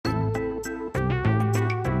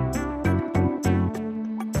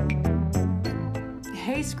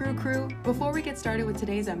Hey Screw Crew, before we get started with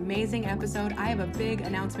today's amazing episode, I have a big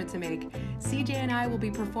announcement to make. CJ and I will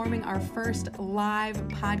be performing our first live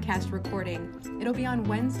podcast recording. It'll be on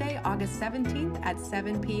Wednesday, August 17th at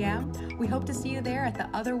 7 p.m. We hope to see you there at the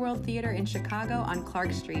Otherworld Theater in Chicago on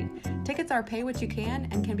Clark Street. Tickets are pay what you can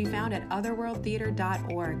and can be found at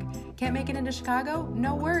otherworldtheater.org. Can't make it into Chicago?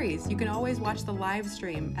 No worries. You can always watch the live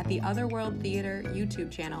stream at the Otherworld Theater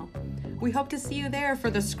YouTube channel. We hope to see you there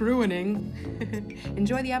for the screwing.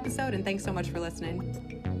 Enjoy the episode and thanks so much for listening.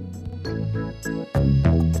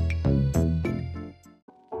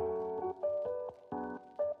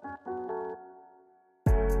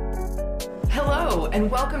 Hello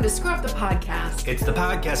and welcome to Screw Up the Podcast. It's the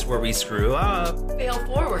podcast where we screw up, Fail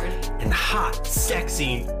forward, and hot,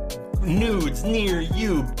 sexy nudes near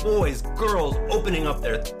you, boys, girls opening up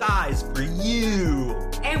their thighs for you.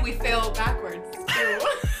 And we fail backwards too.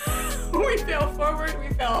 We fail forward,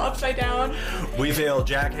 we fail upside down. We fail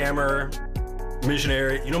jackhammer,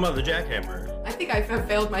 missionary. You know about the jackhammer? I think I've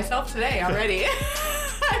failed myself today already.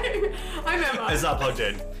 I'm Emma. It's not plugged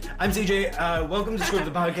in. I'm CJ. Welcome to Screw Up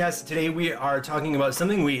the Podcast. Today we are talking about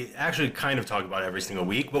something we actually kind of talk about every single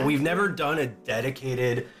week, but we've never done a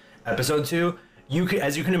dedicated episode to.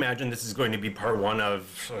 As you can imagine, this is going to be part one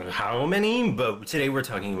of how many, but today we're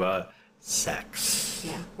talking about sex.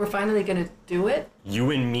 Yeah, we're finally gonna do it. You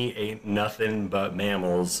and me ain't nothing but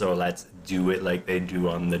mammals, so let's do it like they do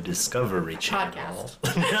on the Discovery Channel.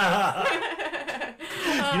 Podcast.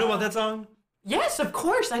 You know about that song? Yes, of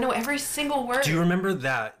course. I know every single word. Do you remember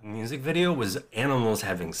that music video was animals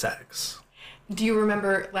having sex? Do you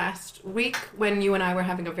remember last week when you and I were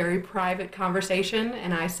having a very private conversation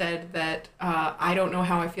and I said that I don't know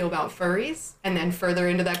how I feel about furries? And then further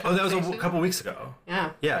into that conversation... Oh, that was a couple weeks ago.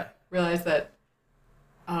 Yeah. Yeah. Realized that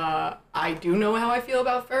I do know how I feel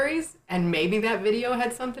about furries, and maybe that video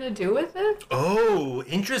had something to do with it. Oh,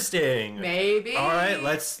 interesting. Maybe. All right,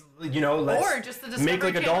 let's or just the Discovery make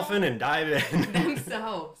like a Channel dolphin and dive in.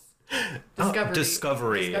 themselves.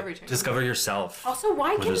 Discovery. Channel. Discover yourself. Also,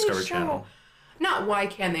 why with can Discovery they show... Channel. Not why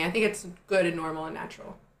can they. I think it's good and normal and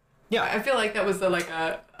natural. Yeah. I feel like that was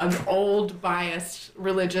an old, biased,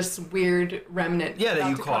 religious, weird remnant. Yeah, that about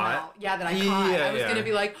you to come caught. out. Yeah, that I caught. Yeah, I was going to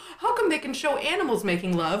be like, how come they can show animals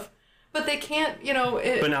making love, but they can't,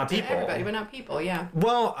 but not people. Everybody, but not people, yeah.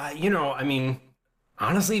 Well, I mean,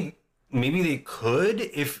 honestly, maybe they could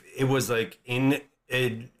if it was like in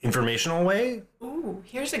an informational way. Ooh,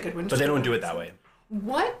 here's a good one. But they don't do it that way.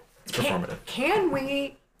 What? It's performative. Can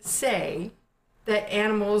we say that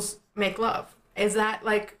animals make love? Is that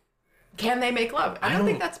like... Can they make love? I don't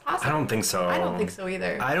think that's possible. I don't think so. I don't think so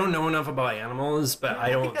either. I don't know enough about animals, but I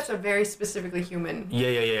don't... think that's a very specifically human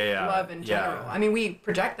Yeah. love in general. I mean, we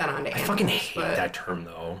project that onto animals. I fucking hate that term,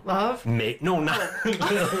 though. Love? No, not...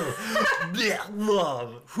 Yeah,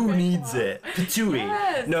 love. Who needs it? Patooey.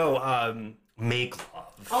 Yes. No, make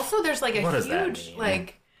love. Also, there's like a What does that huge, mean?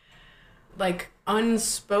 like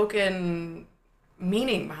unspoken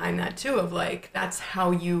meaning behind that too, of like that's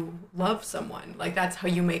how you love someone, like that's how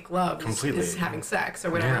you make love is having sex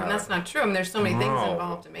or whatever. Yeah. And that's not true. I mean, there's so many things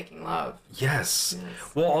involved in making love. Yes.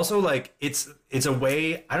 Well, also, like, it's a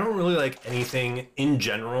way... I don't really like anything in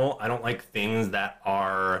general. I don't like things that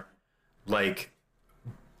are, like,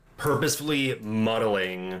 ppurposefully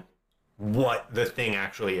muddling what the thing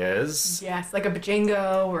actually is. Yes, like a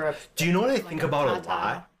bajingo or a... Do you know what I think about a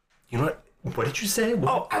lot? You know what did you say?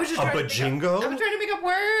 I was just a trying bajingo? I was trying to make up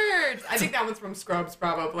words. I think that one's from Scrubs,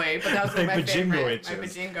 probably, but that was one of my favorite. My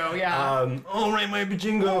bajingo, yeah. All right, my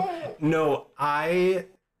bajingo. No,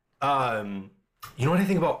 you know what I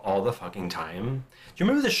think about all the fucking time? Do you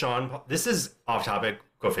remember the Sean Paul... This is off topic,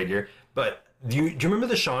 go figure, but do you remember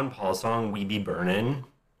the Sean Paul song, We Be Burnin'?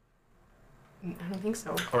 I don't think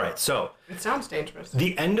so. All right, so... It sounds dangerous.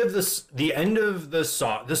 The end of the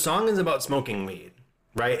song is about smoking weed.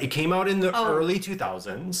 Right, it came out in the early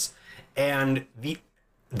 2000s, and the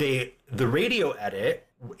radio edit,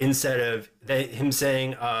 instead of him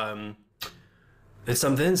saying it's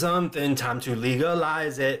something time to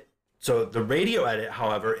legalize it. So the radio edit,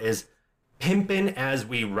 however, is pimpin' as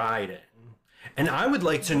we ride in, and I would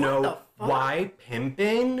like to know why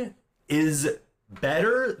pimpin' is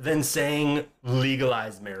better than saying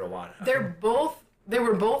legalize marijuana. They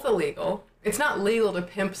were both illegal. It's not legal to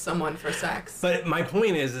pimp someone for sex. But my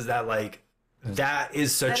point is that like that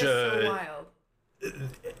is such so wild.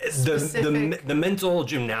 The mental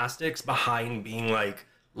gymnastics behind being like,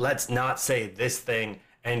 let's not say this thing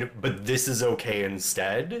but this is okay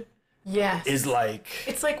instead. Yes. Is like...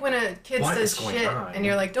 It's like when a kid says shit and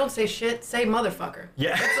you're like, don't say shit, say motherfucker.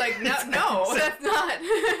 Yeah. It's like, no, that's not.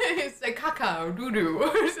 Say caca or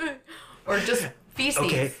doo-doo. Or just feces.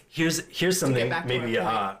 Okay, here's something back to maybe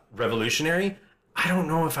our revolutionary. I don't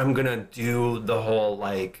know if I'm gonna do the whole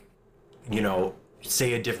like,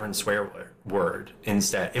 say a different swear word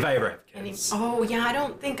instead. If I ever have kids, Oh yeah, I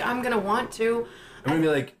don't think I'm gonna want to. I'm gonna be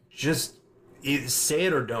like, just say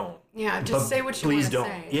it or don't. Yeah, just say what you please want to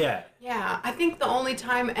don't. say. Yeah. Yeah, I think the only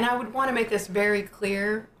time, and I would want to make this very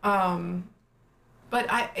clear, but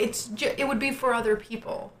it would be for other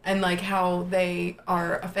people and like how they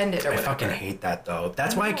are offended or I whatever. fucking hate that though.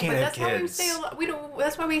 That's why I can't have kids.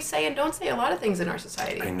 That's why we say and don't say a lot of things in our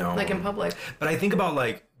society. I know. Like in public. But I think about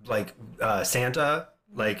like Santa,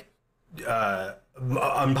 like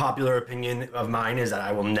unpopular opinion of mine is that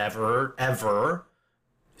I will never ever,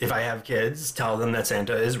 if I have kids, tell them that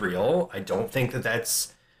Santa is real. I don't think that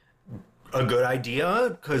that's a good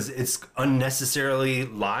idea because it's unnecessarily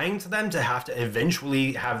lying to them to have to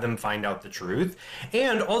eventually have them find out the truth.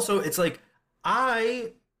 And also it's like,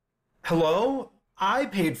 I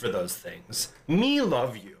paid for those things. Me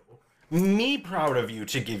love you. Me proud of you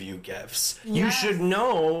to give you gifts. Yes. You should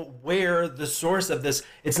know where the source of this,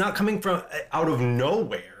 it's not coming from out of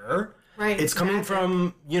nowhere. Right, It's coming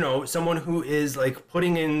from, someone who is like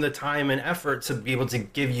putting in the time and effort to be able to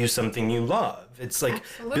give you something you love. It's like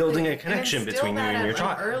Absolutely. building a And connection instill between you that and your at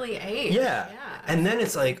child. an early age. Yeah. And then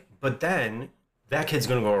it's like, but then that kid's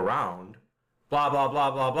gonna go around, blah, blah,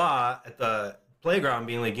 blah, blah, blah, at the playground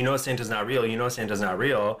being like, Santa's not real, Santa's not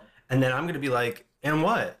real. And then I'm gonna be like, and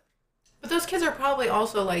what? But those kids are probably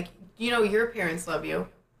also like, your parents love you.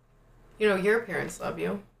 Your parents love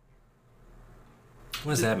you.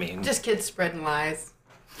 What does that mean? Just kids spreading lies.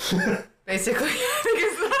 Basically.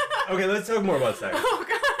 Okay, let's talk more about sex. Oh,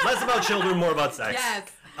 God. Less about children, more about sex. Yes.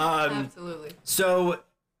 Absolutely. So,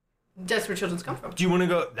 That's where children come from. do you want to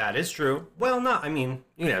go? That is true. Well, you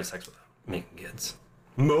can have sex without making kids.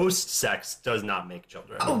 Most sex does not make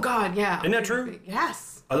children. Oh, God, yeah. Isn't that true?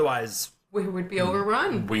 Yes. Otherwise, We would be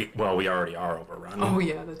overrun. we already are overrun. Oh,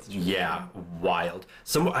 yeah, that's true. Yeah, wild.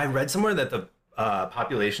 I read somewhere that the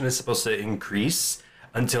population is supposed to increase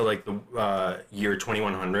until like the year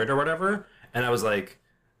 2100 or whatever, and I was like,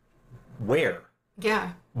 where?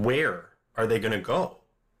 Yeah. Where are they gonna go?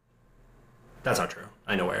 That's not true.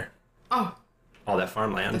 I know where. Oh. All that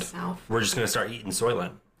farmland. The South. We're just gonna start eating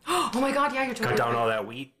Soylent. Oh, my God, yeah, you're totally Cut down right. all that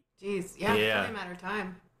wheat. Jeez, yeah, Yeah. it's only a matter of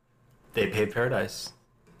time. They paved paradise.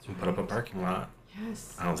 Put up a parking lot.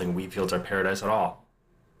 Yes. I don't think wheat fields are paradise at all.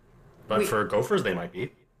 But for gophers, they might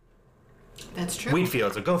be. That's true. Wheat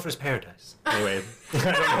fields, a gopher's paradise. Anyway, I don't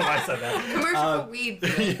know why I said that. Commercial for weed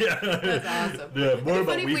fields. Yeah. That's awesome. Yeah, It'd more be about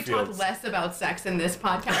funny if wheat we fields. talked less about sex in this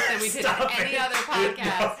podcast than we did Stop in any it. other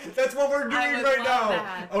podcast. No, that's what we're doing I would right love now.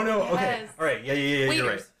 that. Oh no. Okay. Yes. All right. Yeah. You're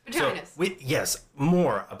right. Wieners, vaginas. Yes,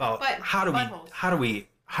 more about Buttholes. how do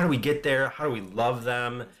we get there? How do we love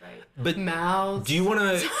them? That's right. But Mouths. do you want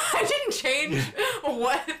to I didn't change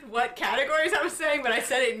what categories I was saying, but I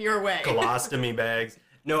said it in your way. colostomy bags?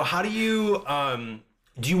 No. How do you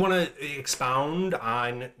want to expound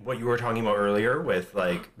on what you were talking about earlier with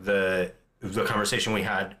like the conversation we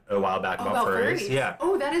had a while back about furries? Yeah.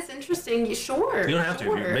 Oh, that is interesting. Sure. You don't have to,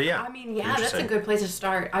 but yeah. I mean, yeah, that's a Interesting. good place to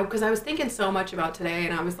start. Because I was thinking so much about today,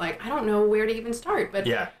 and I was like, I don't know where to even start. But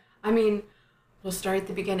Yeah. I mean, we'll start at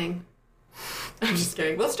the beginning. I'm just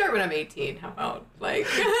kidding. We'll start when I'm 18. How about like?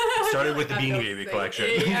 Started with the I'm Beanie not Baby saying- collection.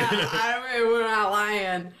 Yeah, I mean, we're not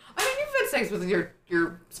lying. I mean, you've had sex with your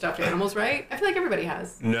stuffed animals, right? I feel like everybody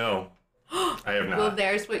has. No, I have not. Well,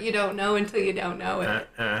 there's what you don't know until you don't know it.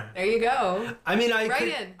 There you go. I mean, Right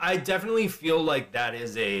in. I definitely feel like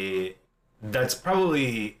that's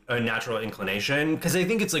probably a natural inclination because I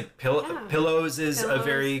think it's like Yeah. pillows is a Pillows.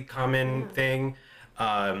 very common thing.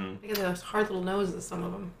 Look at those hard little noses, some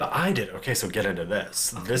of them. But I did. Okay, so get into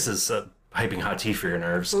this. This is piping hot tea for your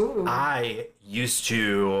nerves. Ooh. I used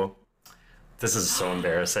to. This is so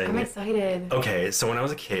embarrassing. I'm excited. Okay, so when I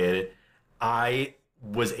was a kid, I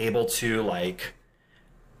was able to like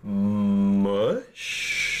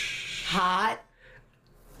mush, Hot.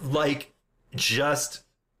 like just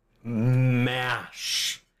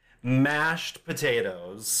mashed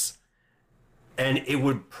potatoes, and it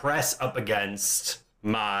would press up against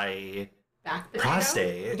my Back potato?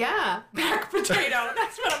 prostate. Yeah. Back potato.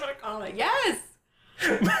 That's what I'm going to call it. Yes.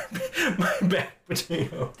 my back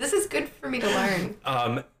potato. This is good for me to learn.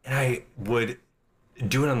 And I would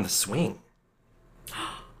do it on the swing.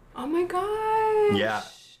 Oh my gosh. Yeah.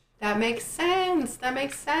 That makes sense. That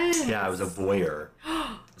makes sense. Yeah, I was a voyeur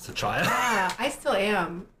as a child. Yeah, I still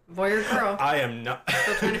am. Voyeur girl. I am not.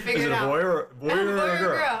 Still trying to figure Is it it out. a voyeur or a Voyeur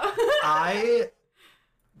girl? girl. I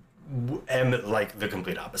am like the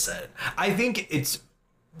complete opposite. I think it's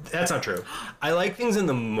That's not true. I like things in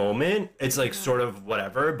the moment. It's like sort of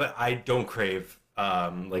whatever, but I don't crave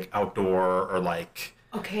like outdoor or like.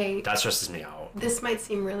 Okay. That stresses me out. This might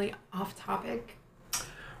seem really off topic,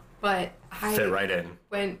 but I fit right in.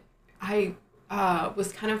 When I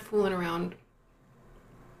was kind of fooling around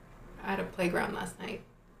at a playground last night.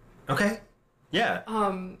 Okay. Yeah.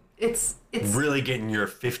 It's really getting your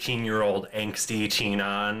 15-year-old angsty teen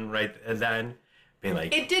on right then. Being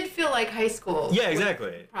like, it did feel like high school. Yeah,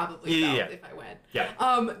 exactly. Probably felt if I went. Yeah.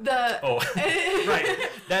 Right.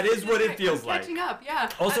 That is what it feels like. Catching up, yeah.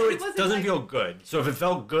 Also, it doesn't like, feel good. So if it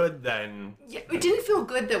felt good, then yeah, it didn't feel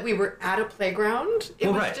good that we were at a playground. It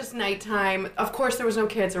was just nighttime. Of course, there was no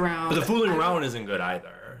kids around. But the fooling around isn't good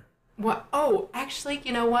either. What? Oh, actually,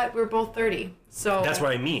 you know what? We're both 30, so that's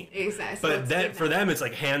what I mean. Exactly. But that for them, it's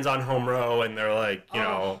like hands on home row, and they're like,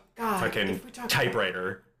 fucking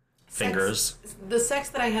typewriter. Fingers. The sex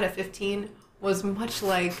that I had at 15 was much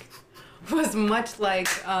like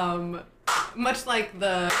the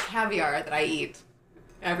caviar that I eat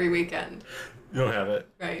every weekend. You don't have it.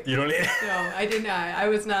 Right. You don't eat it. No, I did not. I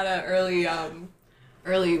was not an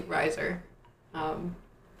early riser.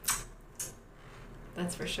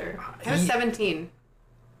 That's for sure. I was 17.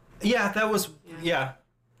 Yeah, that was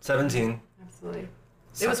 17. Absolutely.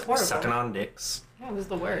 It was horrible. Sucking on dicks. Yeah, it was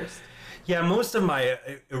the worst. Yeah, most of my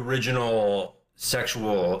original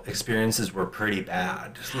sexual experiences were pretty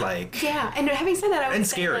bad. Like and having said that, I would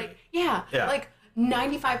say scary. Like, like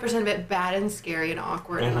 95% of it bad and scary and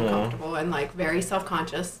awkward and uncomfortable and like very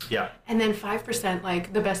self-conscious. Yeah. And then 5%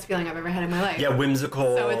 like the best feeling I've ever had in my life. Yeah,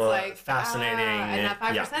 whimsical. So it's like fascinating. And that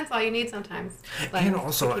 5% is all you need sometimes. Like, and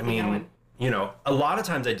also, I mean, a lot of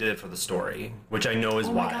times I did it for the story, which I know is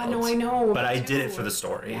wild. God, no, I know. But I did it for the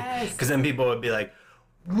story. Yes. Because then people would be like,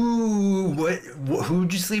 ooh,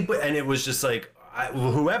 who'd you sleep with? And it was just like,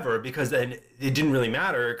 whoever, because then it didn't really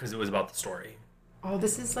matter because it was about the story. Oh,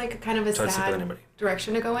 this is like kind of a sad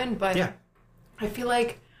direction to go in, but I feel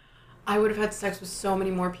like I would have had sex with so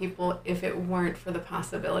many more people if it weren't for the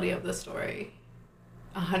possibility of the story.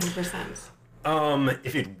 100%.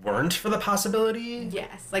 If it weren't for the possibility?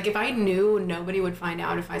 Yes. Like if I knew nobody would find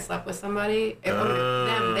out if I slept with somebody, it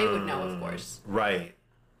wouldn't they would know, of course. Right.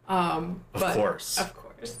 Of course.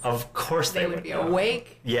 Of course they would be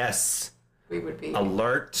awake. Yes. We would be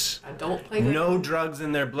alert. Adult playground. No drugs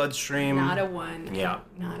in their bloodstream. Not a one. Yeah.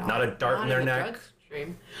 Not a dart in their neck.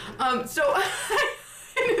 Bloodstream.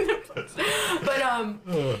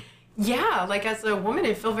 Yeah, like as a woman,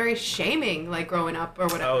 I feel very shaming, like growing up or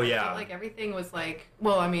whatever. Oh yeah. I felt like everything was like,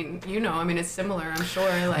 well, I mean, it's similar, I'm sure.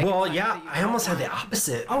 Like. Well, yeah, I almost had the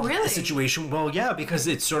opposite. Oh really? Situation. Well, yeah, because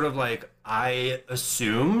it's sort of like I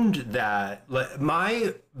assumed that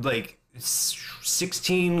my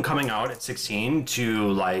 16 coming out at 16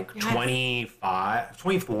 to like 25,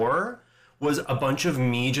 24 was a bunch of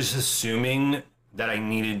me just assuming that I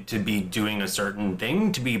needed to be doing a certain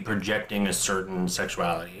thing to be projecting a certain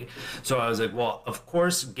sexuality. So I was like, well, of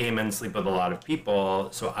course gay men sleep with a lot of people,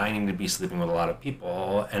 so I need to be sleeping with a lot of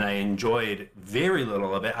people. And I enjoyed very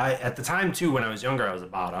little of it. At the time too, when I was younger, I was a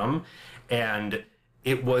bottom, and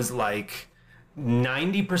it was like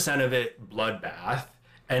 90% of it bloodbath.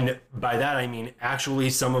 And by that, I mean, actually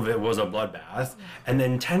some of it was a bloodbath. And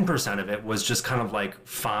then 10% of it was just kind of like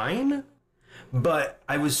fine. But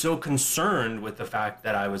I was so concerned with the fact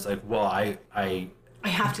that I was like, well, I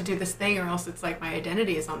have to do this thing or else it's like my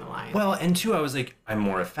identity is on the line. Well, and two, I was like, I'm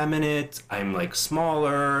more effeminate. I'm like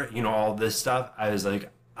smaller, all this stuff. I was like,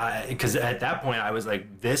 because at that point I was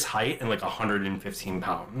like this height and like 115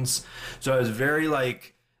 pounds. So I was very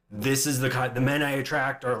like, this is the men I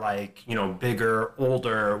attract are like, bigger,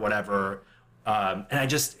 older, whatever. And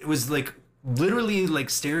it was like literally like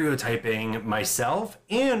stereotyping myself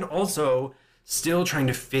and also still trying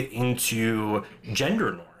to fit into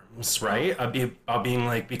gender norms, right? Of being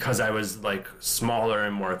like, because I was like smaller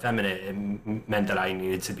and more effeminate, it meant that I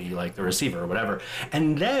needed to be like the receiver or whatever.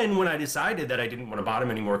 And then when I decided that I didn't want to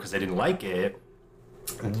bottom anymore because I didn't like it,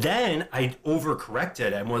 then I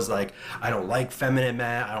overcorrected and was like, I don't like feminine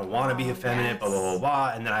men. I don't want to be effeminate, blah, blah, blah,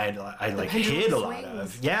 blah. And then I like hid a lot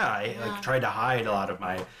of, I like tried to hide a lot of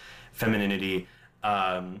my femininity.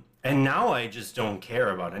 And now I just don't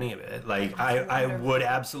care about any of it. Like I would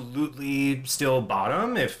absolutely still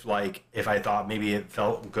bottom if I thought maybe it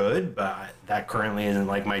felt good, but that currently isn't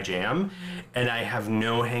like my jam. And I have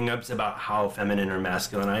no hangups about how feminine or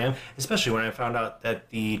masculine I am, especially when I found out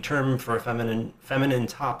that the term for a feminine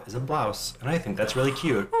top is a blouse, and I think that's really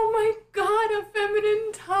cute. Oh my god, a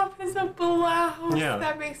feminine top is a blouse. Yeah.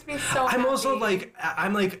 That makes me so happy. I'm also like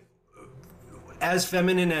as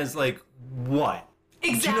feminine as like what?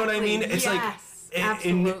 Exactly. Do you know what I mean? It's like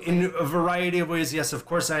absolutely. In a variety of ways, yes, of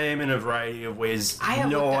course I am. In a variety of ways, I have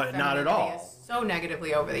no, looked at not at femininity all. so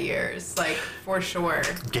negatively over the years, like for sure.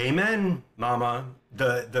 Gay men, mama,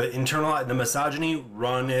 the misogyny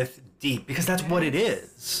runneth deep, because that's what it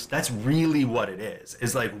is. That's really what it is.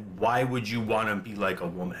 Is like, why would you want to be like a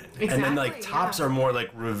woman? And then like tops are more like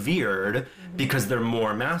revered because they're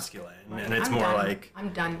more masculine, and it's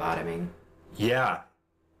I'm done bottoming. Yeah.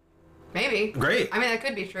 Maybe. Great. I mean, that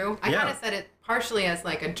could be true. I kind of said it partially as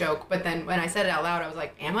like a joke, but then when I said it out loud, I was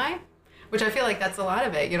like, am I? Which I feel like that's a lot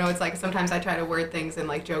of it. You know, it's like sometimes I try to word things in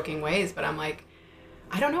like joking ways, but I'm like,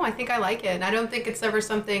 I don't know. I think I like it. And I don't think it's ever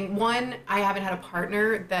something, one, I haven't had a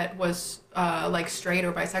partner that was like straight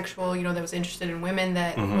or bisexual, you know, that was interested in women,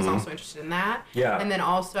 that was also interested in that. Yeah. And then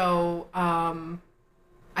also,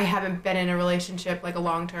 I haven't been in a relationship, like a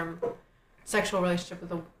long-term sexual relationship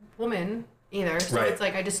with a woman either. So it's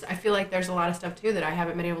like, I feel like there's a lot of stuff too that I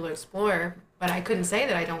haven't been able to explore, but I couldn't say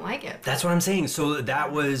that I don't like it. That's what I'm saying. So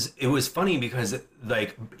it was funny because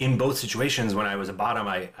like in both situations, when I was a bottom,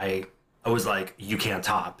 I was like, you can't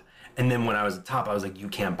top. And then when I was a top, I was like, you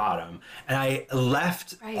can't bottom. And I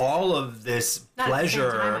left all of this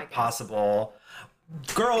pleasure possible.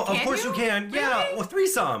 Girl, of course you can. Really? Yeah, well,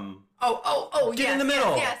 threesome. Oh, Get in the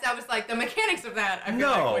middle. Yes, that was like the mechanics of that. I feel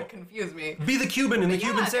like would confuse me. Be the Cuban in the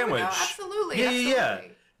Cuban sandwich. Absolutely. Yeah.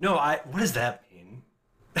 No, what does that mean?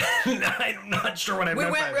 I'm not sure what I meant.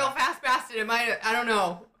 We went real fast past it. I don't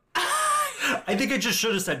know. I think I just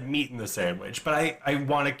should have said meat in the sandwich, but I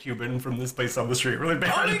want a Cuban from this place on the street really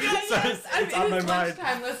bad. Oh my God, so yes. it's on my mind.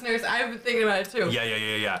 Lunchtime, listeners. I've been thinking about it too.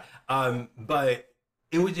 Yeah. But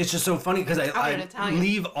it's just so funny because I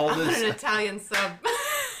leave all this. I want an Italian sub.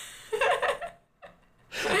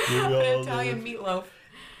 An Italian meatloaf.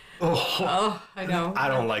 Oh, I know. I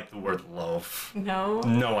don't like the word loaf. No?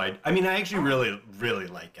 No, I mean, I actually really, really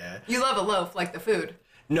like it. You love a loaf, like the food?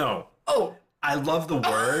 No. Oh. I love the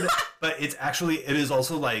word, but it is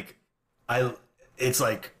also like, it's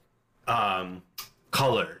like,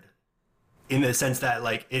 colored. In the sense that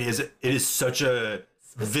like, it is such a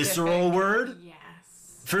visceral word. Yes.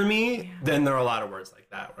 For me, then there are a lot of words like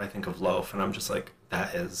that where I think of loaf and I'm just like,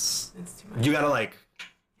 it's too much. You gotta like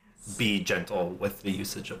be gentle with the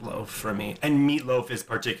usage of loaf for me. And meatloaf is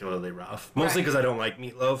particularly rough, mostly because I don't like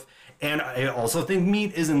meatloaf. And I also think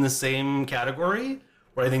meat is in the same category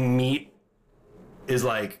where I think meat is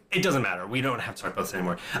like, it doesn't matter. We don't have to talk about this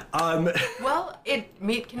anymore. Well,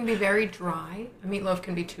 meat can be very dry. A meatloaf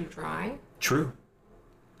can be too dry. True.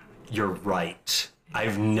 You're right.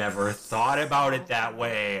 I've never thought about it that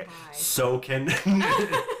way. So can...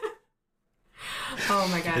 Oh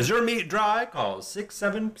my God. Is your meat dry? Call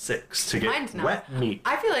 676 to get wet meat.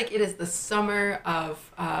 I feel like it is the summer of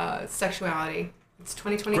sexuality. It's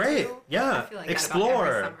 2022. Great. Yeah. I feel like explore.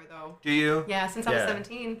 that about every summer, though. Do you? Yeah, since I was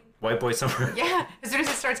 17. White boy summer. Yeah, as soon as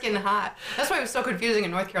it starts getting hot. That's why it was so confusing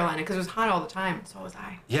in North Carolina, because it was hot all the time. So was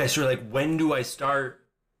I. Yeah, so like, when do I start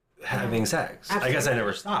having sex? Absolutely. I guess I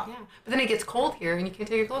never stop. Yeah, but then it gets cold here, and you can't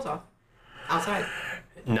take your clothes off. Outside.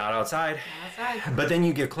 Not outside. Not outside. But then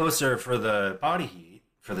you get closer for the body heat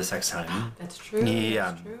for the sex time. That's true.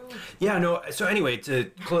 Yeah. That's true. Yeah, no, so anyway,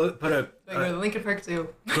 to put a... Like the Lincoln Park Zoo.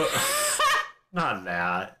 Not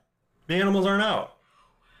that. The animals aren't out.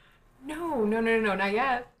 No, not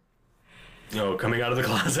yet. No, coming out of the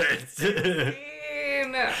closet.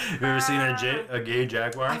 Have you ever seen a gay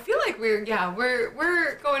jaguar? I feel like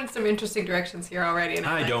we're going some interesting directions here already. And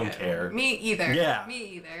I don't care. Me either. Yeah. Me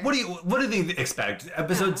either. What do they expect?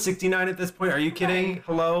 Episode 69 at this point? Are you kidding? Right.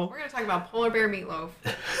 Hello? We're gonna talk about polar bear meatloaf.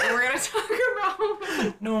 And we're gonna talk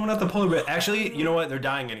about No, not the polar bear. Actually, you know what? They're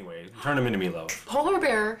dying anyway. Turn them into meatloaf. Polar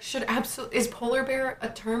bear should absolutely... Is polar bear a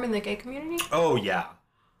term in the gay community? Oh yeah.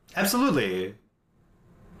 Absolutely.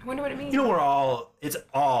 I wonder what it means. You know, it's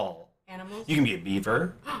all animals. You can be a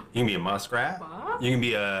beaver. You can be a muskrat. What? You can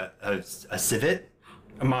be a civet,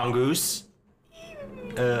 a mongoose.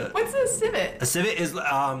 What's a civet? A civet is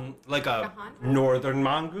like a northern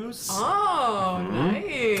mongoose. Oh,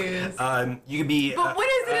 nice. You can be. But what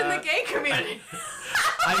is it in the gay community?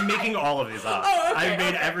 I'm making all of these up. Oh, okay, I've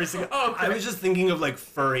made every single. Oh, okay. I was just thinking of like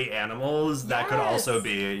furry animals that could also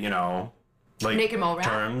be, like naked mole rat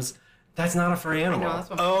terms. That's not a furry animal. I know, that's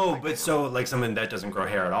what but so like something that doesn't grow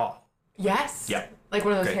hair at all. Yes. Yeah. Like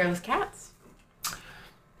one of those hairless cats.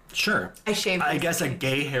 Sure. I guess a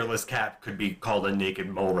gay hairless cat could be called a naked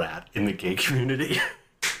mole rat in the gay community.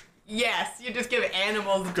 Yes, you just give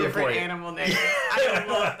animals different animal names. I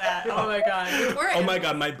love that. Oh my God. Oh my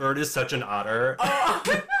God, my bird is such an otter. Oh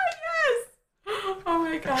my God, yes. Oh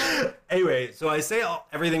my God. Anyway, so I say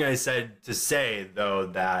everything I said to say though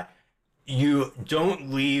that you don't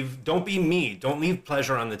be me. Don't leave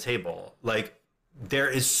pleasure on the table. Like, there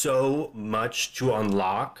is so much to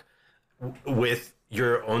unlock with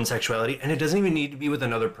your own sexuality, and it doesn't even need to be with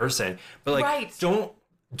another person. But like,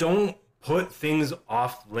 don't put things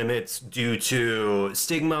off limits due to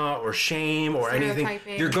stigma or shame or anything.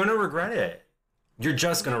 You're gonna regret it. You're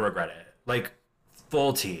just gonna regret it. Like,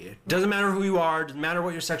 full T. Doesn't matter who you are. Doesn't matter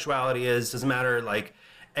what your sexuality is. Doesn't matter, like,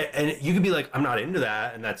 and you could be like, I'm not into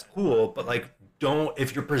that, and that's cool. But like, don't,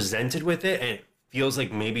 if you're presented with it and it feels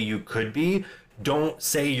like maybe you could be, don't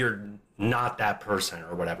say you're not that person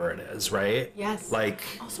or whatever it is, right? Yes. Like,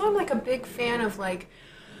 also, I'm like a big fan of like,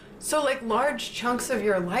 so like large chunks of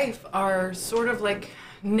your life are sort of like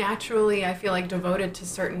naturally, I feel like, devoted to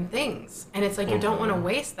certain things, and it's like you don't want to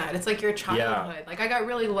waste that. It's like your childhood. Like, I got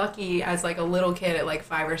really lucky as like a little kid at like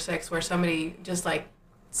 5 or 6 where somebody just like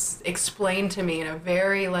explained to me in a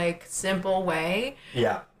very like simple way,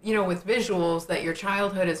 you know, with visuals, that your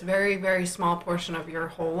childhood is very, very small portion of your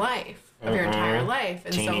whole life, of your entire life.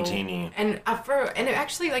 And teeny. And it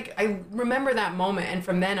actually, like, I remember that moment, and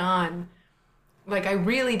from then on, like, I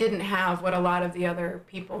really didn't have what a lot of the other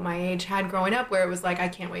people my age had growing up, where it was like, I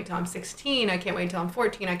can't wait till I'm 16, I can't wait till I'm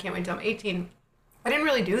 14, I can't wait till I'm 18. I didn't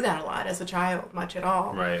really do that a lot as a child, much at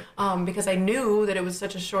all. Right. Because I knew that it was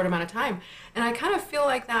such a short amount of time. And I kind of feel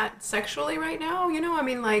like that sexually right now, you know? I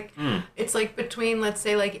mean, like, it's like between, let's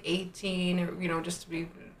say, like 18, or, you know, just to be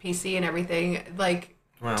PC and everything, like,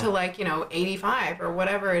 to like, you know, 85 or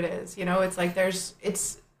whatever it is, you know? It's like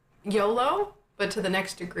it's YOLO, but to the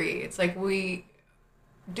next degree. It's like, we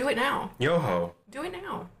do it now. Yo-ho. Do it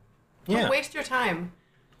now. Yeah. Don't waste your time.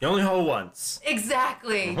 You only ho once.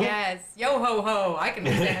 Exactly. Yes. Yo ho ho. I can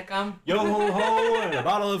stand a cum. Yo ho ho and a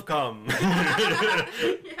bottle of cum. Yeah.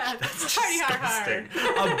 That's Party disgusting.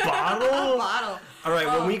 hard. A bottle? A bottle. All right,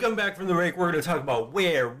 when we come back from the break, we're going to talk about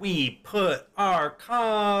where we put our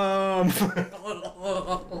cum. Can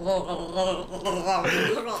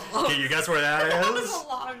you guess where that is?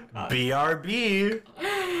 BRB.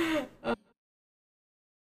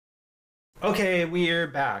 Okay, we're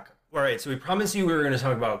back. All right, so we promised you we were going to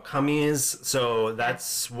talk about cummies, so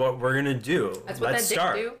that's what we're going to do. That's what Let's that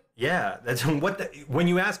start. dick do? Yeah, that's what when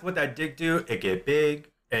you ask what that dick do, it get big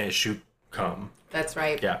and it shoot cum. That's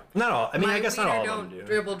right. Yeah, not all. I mean, I guess not all of them do.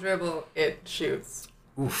 Dribble, it shoots.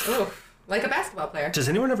 Oof. Oof. Like a basketball player. Does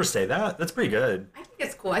anyone ever say that? That's pretty good. I think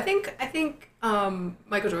it's cool. I think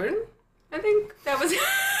Michael Jordan. I think that was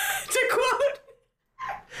to quote.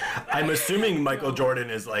 I'm assuming Michael Jordan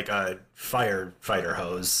is like a firefighter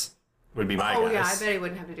hose. Would be my guess. Oh yeah, I bet he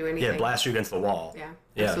wouldn't have to do anything. Yeah, blast you against the wall. Yeah,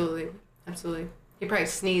 absolutely. He'd probably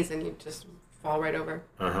sneeze and you'd just fall right over.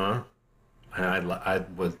 And I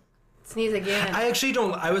would sneeze again. I actually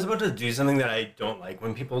don't. I was about to do something that I don't like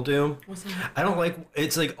when people do. What's that? I don't like.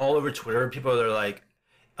 It's like all over Twitter. People are like,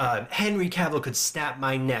 Henry Cavill could snap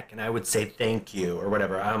my neck, and I would say thank you or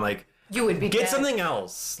whatever. I'm like, you would be get dead. something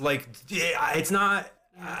else. Like, it's not.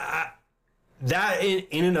 That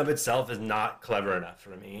in and of itself is not clever enough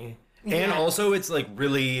for me. And also, it's like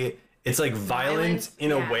really, it's like violent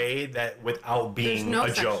in a way that without being There's no a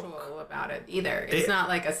joke. sexual about it either. It's not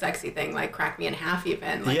like a sexy thing, like crack me in half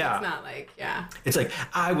even. Like, it's not like, It's like,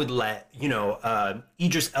 I would let,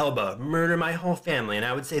 Idris Elba murder my whole family and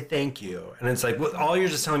I would say thank you. And it's like, well, all you're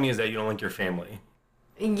just telling me is that you don't like your family.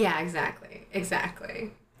 Yeah, exactly.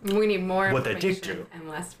 We need more what that dick information do. and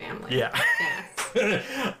less family. Yeah.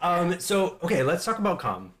 Yes. So, okay, let's talk about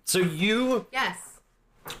cum. So you... Yes.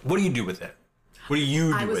 What do you do with it? What do you do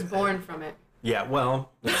with it? I was born from it. Yeah,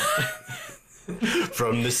 well...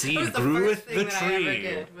 From the seed groweth the tree. I ever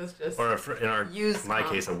did was just or in my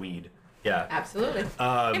case, a weed. Yeah. Absolutely.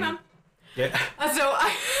 Hey, Mom. Yeah. So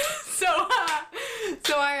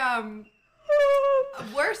I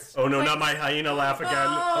worst. Oh no, not my hyena laugh again.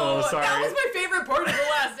 Oh, sorry. That was my favorite part of the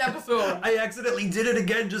last episode. I accidentally did it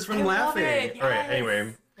again just from laughing. Yes. All right.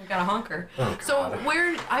 Anyway. I got a honker. Oh, so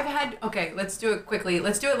okay, let's do it quickly.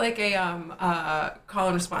 Let's do it like a call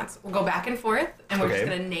and response. We'll go back and forth, and we're just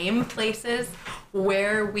gonna name places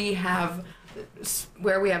where we have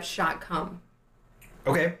shot cum.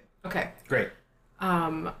 Okay. Okay. Great.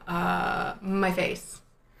 My face.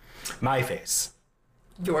 My face.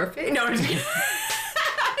 Your face? No, I'm just kidding.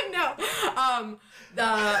 No.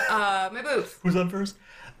 My boobs. Who's on first?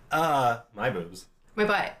 My boobs. My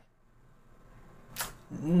butt.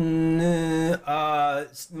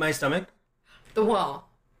 My stomach. The wall.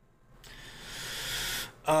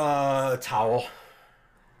 Towel.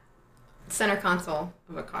 Center console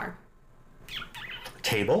of a car.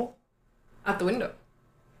 Table. Out the window.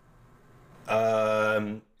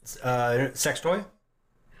 Sex toy.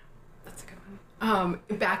 That's a good one.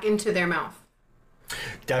 back into their mouth.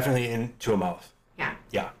 Definitely into a mouth. Yeah.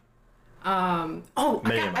 Yeah.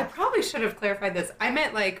 I probably should have clarified this. I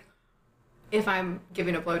meant like if I'm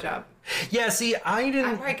giving a blowjob. Yeah, see, I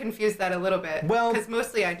probably confused that a little bit. Well, because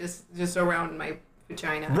mostly I just around my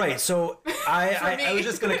vagina. Right. So I was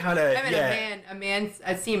just gonna kind of I meant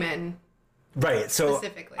a semen. Right. So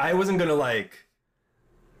specifically. I wasn't gonna like.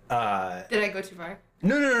 Did I go too far?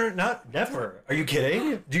 No, not never. Are you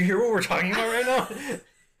kidding? Do you hear what we're talking about right now?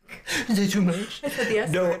 Is it too much? I said the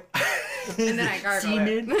S word. And then I gargled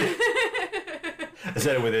it. I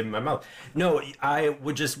said it within my mouth. No, I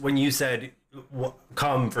would just, when you said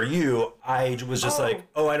come for you, I was just like,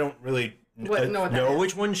 I don't really know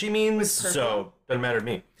which one she means, so doesn't matter to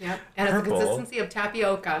me. Yep. And it's the consistency of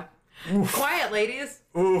tapioca. Oof. Quiet, ladies.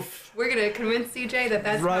 Oof. We're going to convince CJ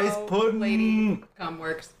that's rice how pudding. lady cum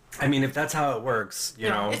works. I mean, if that's how it works, you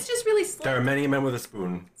know. It's just really slick. There are many men with a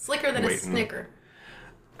spoon. Slicker than a Snicker.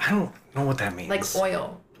 I don't know what that means. Like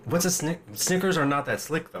oil. What's a Snickers are not that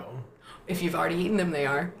slick, though. If you've already eaten them, they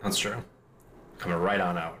are. That's true. Coming right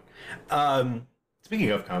on out. Speaking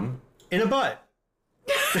of cum, in a butt.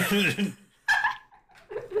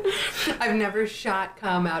 I've never shot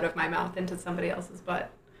cum out of my mouth into somebody else's butt.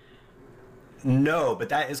 No, but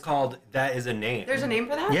that is a name. There's a name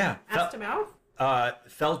for that? Yeah. Ass to mouth?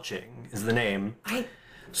 Felching is the name.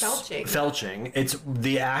 Felching? Felching. It's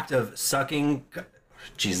the act of sucking...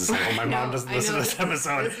 Jesus, I hope my mom doesn't listen to this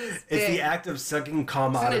episode. It's the act of sucking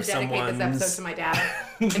cum out of someone's... I'm going to dedicate this episode to my dad.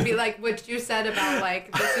 And be like, what you said about,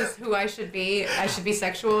 like, this is who I should be. I should be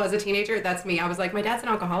sexual as a teenager. That's me. I was like, my dad's an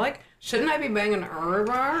alcoholic. Shouldn't I be banging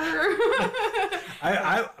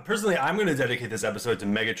I personally, I'm going to dedicate this episode to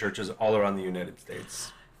mega churches all around the United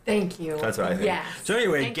States. Thank you. That's what I think. Yes. So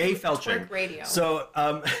anyway, gay felching. Radio. So,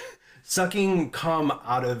 sucking cum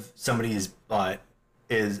out of somebody's butt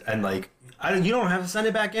is, and like, you don't have to send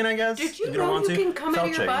it back in, I guess. Did you know you can come out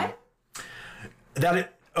of your butt?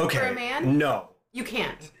 Okay. For a man? No. You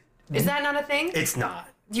can't. Is that not a thing? It's not.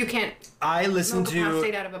 You can't. I listen to.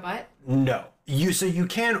 Prostate out of a butt? No. You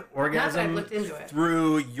can orgasm looked into it.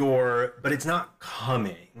 through your, but it's not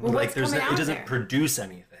coming. Well, like it doesn't produce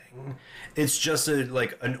anything. It's just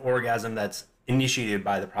an orgasm that's initiated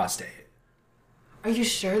by the prostate. Are you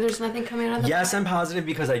sure there's nothing coming out of the Yes, butt? I'm positive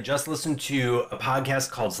because I just listened to a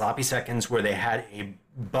podcast called Sloppy Seconds where they had a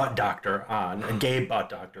butt doctor on, a gay butt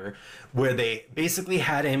doctor, where they basically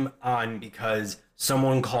had him on because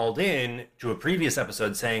someone called in to a previous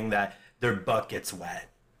episode saying that their butt gets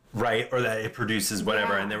wet, right? Or that it produces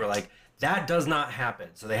whatever. Yeah. And they were like, that does not happen.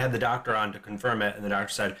 So they had the doctor on to confirm it. And the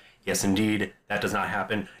doctor said, yes, indeed, that does not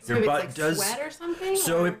happen. So your butt it's like does sweat or something?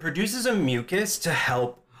 So it produces a mucus to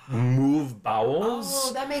help move bowels.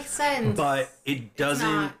 Oh, that makes sense. But it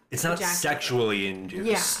doesn't. It's not ejaculate. sexually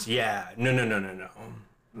induced. Yeah. No.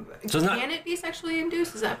 So it's not. Can it be sexually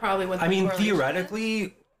induced? Is that probably what? I mean, correlation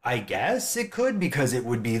theoretically, I guess it could because it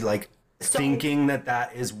would be like thinking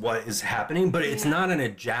that is what is happening, but it's not an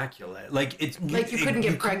ejaculate. Like it's like you couldn't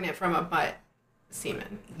get pregnant from a butt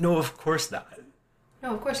semen. No, of course not.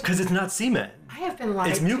 No, of course not. Because it's not semen. I have been lied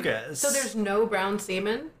It's to. mucus. So there's no brown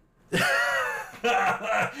semen?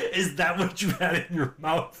 Is that what you had in your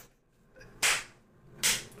mouth?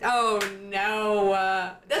 Oh no!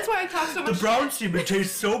 That's why I talk so much. The brown shit. semen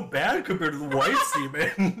tastes so bad compared to the white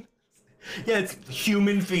semen. Yeah, it's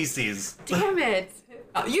human feces. Damn it!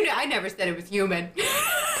 Oh, I never said it was human.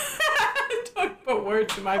 Don't put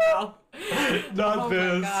words in my mouth. Not this.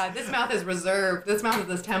 Oh my god, this mouth is reserved. This mouth is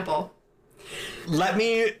this temple. Let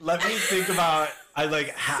me think about. I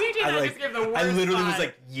just gave the worst I literally was vibe.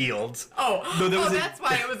 like yield. Oh, No, that's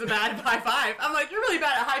why it was a bad high five. I'm like, you're really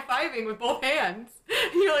bad at high fiving with both hands.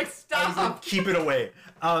 And you're like, I stop. was like, keep it away.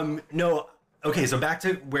 No. Okay, so back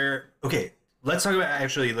to where. Okay, let's talk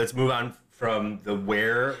about let's move on from the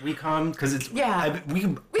where we come because it's we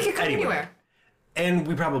can come anywhere. And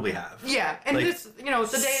we probably have. Yeah, and Like, this, the day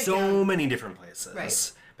is so young. many different places. Right.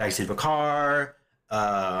 Backseat of a car.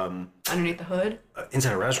 Underneath the hood.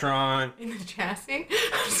 Inside a restaurant. In the chassis.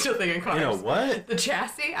 I'm still thinking cars. You know what? The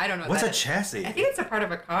chassis? I don't know. What's what a that is. chassis? I think it's a part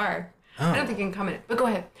of a car. I don't think you can come in it. But go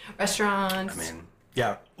ahead. Restaurants. I mean,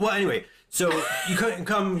 yeah. Well, anyway, so you can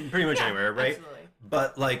come pretty much anywhere, right? Absolutely.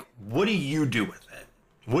 But like, what do you do with it?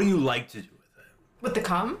 What do you like to do with it? With the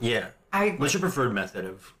cum? Yeah. What's your preferred method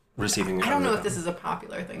of receiving? I don't know if this is a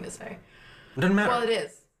popular thing to say. It doesn't matter. Well, it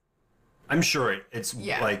is. I'm sure it's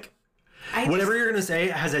like whatever you're gonna say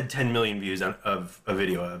has had 10 million views of a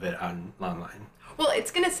video of it online. Well,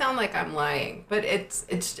 it's gonna sound like I'm lying, but it's.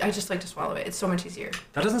 I just like to swallow it. It's so much easier.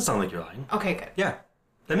 That doesn't sound like you're lying. Okay, good. Yeah,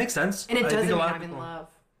 that makes sense. And it I think doesn't a mean lot of I'm in people- love.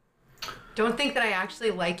 Don't think that I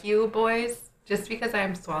actually like you, boys. Just because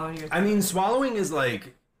I'm swallowing your... I mean, swallowing is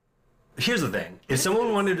like... Here's the thing. If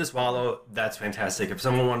someone wanted to swallow, that's fantastic. If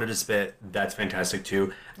someone wanted to spit, that's fantastic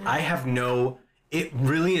too. I have no... It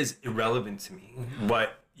really is irrelevant to me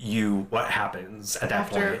what happens at that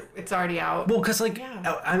point. After it's already out. Well, because like,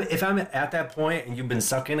 if I'm at that point and you've been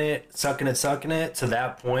sucking it to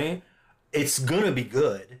that point, it's gonna be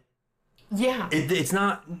good. Yeah. It's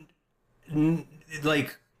not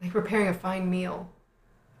like preparing a fine meal.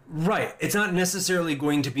 Right. It's not necessarily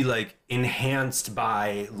going to be like enhanced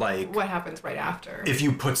by like what happens right after. If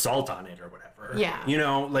you put salt on it or whatever. Yeah. You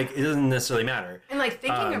know, like it doesn't necessarily matter. And like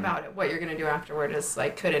thinking about it, what you're gonna do afterward is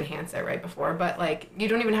like could enhance it right before, but like you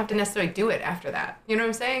don't even have to necessarily do it after that. You know what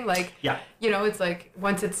I'm saying? Like you know, it's like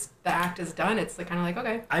once the act is done, it's like kind of like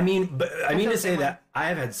okay. I mean to say that I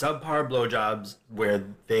have had subpar blowjobs where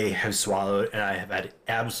they have swallowed, and I have had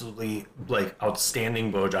absolutely like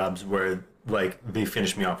outstanding blowjobs where like they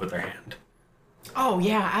finish me off with their hand. Oh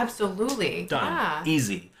yeah, absolutely. Done. Yeah.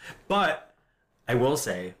 Easy. But I will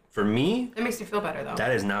say, for me, it makes you feel better though. That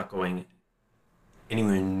is not going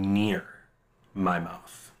anywhere near my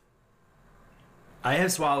mouth. I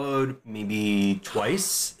have swallowed maybe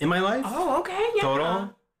twice in my life. Oh, okay, yeah.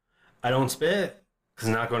 Total. I don't spit because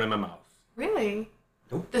it's not going in my mouth. Really?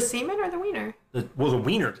 Nope. The semen or the wiener? The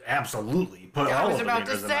wiener, absolutely. Put all I was of the about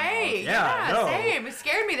to wieners in my say. mouth. Yeah, no. same. It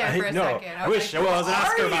scared me there for a second. I wish I wasn't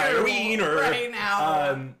asking about your wiener right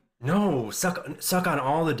now. No, suck on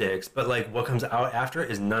all the dicks, but like what comes out after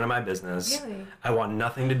is none of my business. Really? I want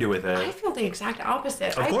nothing to do with it. I feel the exact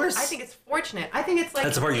opposite. Of course. I think it's fortunate. I think it's like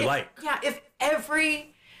that's the part you like. Yeah, if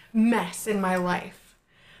every mess in my life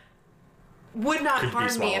would not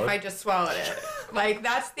harm me if I just swallowed it. Like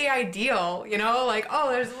that's the ideal, you know? Like,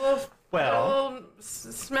 oh, there's a little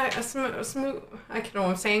smooth. I don't know what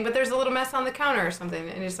I'm saying, but there's a little mess on the counter or something,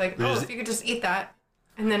 and it's like, if you could just eat that.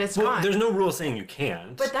 And then it's gone. There's no rule saying you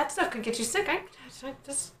can't. But that stuff could get you sick.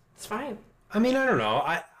 It's fine. I mean, I don't know.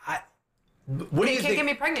 What do you think? You can't get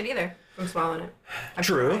me pregnant either from swallowing it.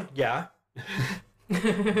 True. Yeah.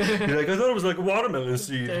 You're like, I thought it was like a watermelon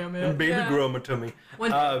seed. Damn it. And baby grew on my tummy.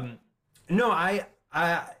 No, I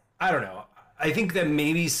don't know. I think that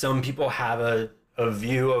maybe some people have a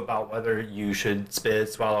view about whether you should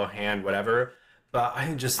spit, swallow, hand, whatever. But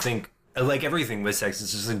I just think, like everything with sex,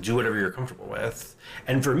 it's just like do whatever you're comfortable with.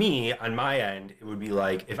 And for me, on my end, it would be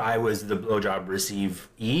like if I was the blowjob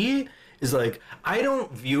receivee, is like I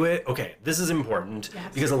don't view it. Okay, this is important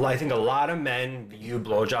because I think a lot of men view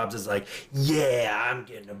blowjobs as like, yeah, I'm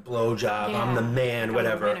getting a blowjob, I'm the man,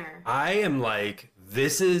 whatever. I am like,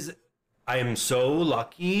 I am so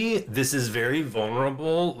lucky. This is very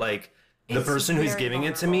vulnerable. Like the person who's giving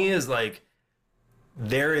it to me is like,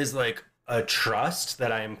 there is like a trust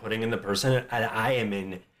that I am putting in the person, and I am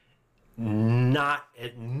in not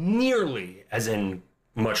nearly as in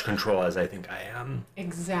much control as I think I am.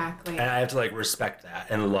 Exactly. And I have to like respect that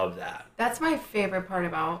and love that. That's my favorite part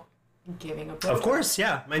about giving a blowjob. Of course,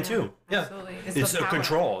 yeah, mine too. Yeah, absolutely. It's a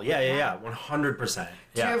control. Yeah, 100%.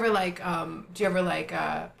 Do you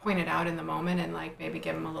ever point it out in the moment and like maybe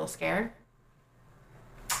give them a little scare?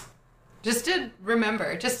 Just to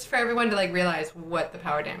remember, just for everyone to like realize what the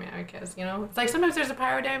power dynamic is, you know? It's like sometimes there's a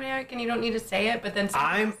power dynamic and you don't need to say it, but then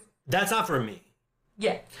that's not for me.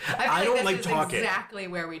 Yeah. I don't like talking. Exactly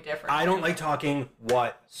where we differ. I don't like talking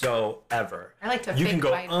whatsoever. I like to You can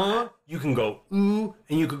go you can go ooh,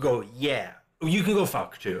 and you could go yeah. You can go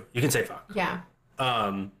fuck too. You can say fuck. Yeah.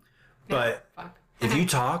 But fuck. if you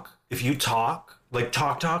talk, like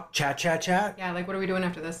talk, chat. Yeah, like what are we doing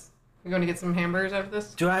after this? We going to get some hamburgers after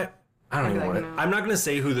this? I don't even want it. No. I'm not going to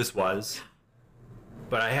say who this was,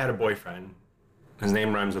 but I had a boyfriend. His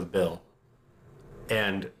name rhymes with Bill.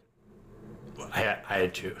 And I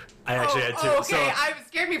had two. I actually had two. Oh, okay. So, It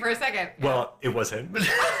scared me for a second. Well, it was him. But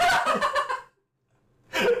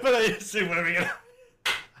I assume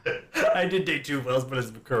I did date two Wills, but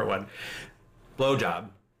it's the current one. Blowjob.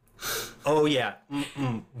 Oh, yeah.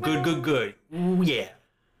 Good. Ooh, yeah.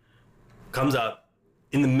 Comes up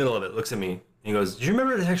in the middle of it, looks at me. He goes, "Do you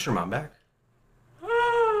remember to text your mom back?" And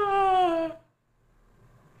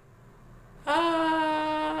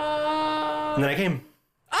then I came.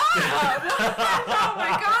 Oh my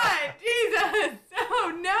God, Jesus!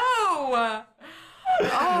 Oh no!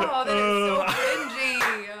 Oh, that is so cringy.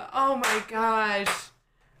 Oh my gosh,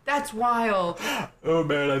 that's wild. Oh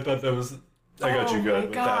man, I thought that was. I got you good. Oh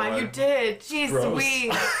my God, you did. Jeez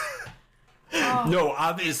Louise. No,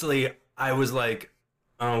 obviously, I was like,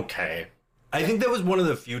 okay. I think that was one of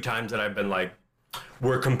the few times that I've been like,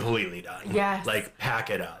 we're completely done. Yes. Like, pack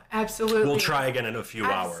it up. Absolutely. We'll try again in a few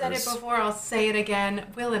hours. I've said it before, I'll say it again.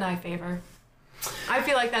 Will and I favor. I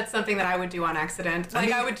feel like that's something that I would do on accident.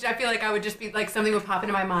 Like I feel like I would just be like something would pop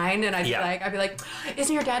into my mind, and I'd be like,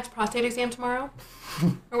 isn't your dad's prostate exam tomorrow,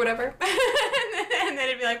 or whatever, and then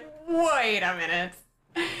it'd be like, wait a minute.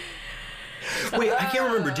 Wait, I can't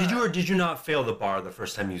remember. Did you or did you not fail the bar the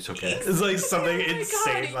first time you took it? It's like something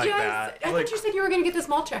insane like that. I thought you said you were gonna get this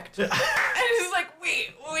mall checked. And it's just like,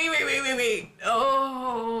 wait.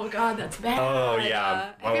 Oh God, that's bad. Oh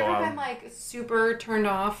yeah. Have you ever been like super turned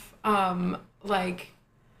off? Like.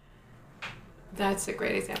 That's a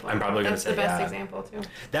great example. I'm probably gonna say that's the best example too.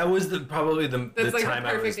 That was probably the like time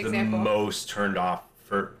I was the most turned off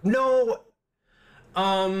for. No.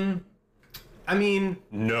 I mean,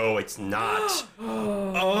 no, it's not.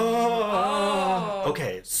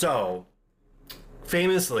 Okay, so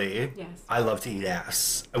famously, yes. I love to eat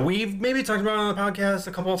ass. We've maybe talked about it on the podcast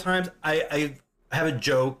a couple of times. I have a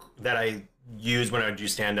joke that I use when I do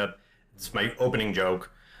stand up. It's my opening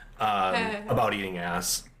joke about eating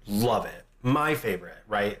ass. Love it. My favorite,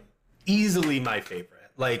 right? Easily my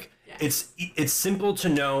favorite. Like it's simple to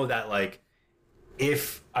know that like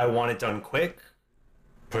if I want it done quick,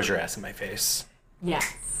 push your ass in my face.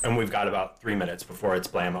 Yes. And we've got about 3 minutes before it's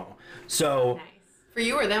blammo. So nice. For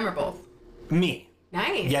you or them or both? Me.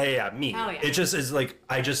 Nice. Yeah, me. Hell yeah. It just is like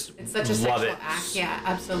It's such a love sexual it. act. Yeah,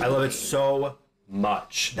 absolutely. I love it so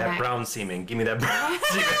much. That nice. brown semen. Give me that brown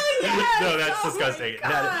semen. Yes! No, that's disgusting. My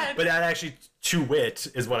God. But that actually to wit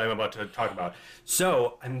is what I'm about to talk about.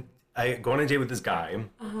 So I go on a date with this guy.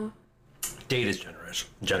 Date is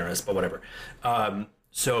generous, but whatever.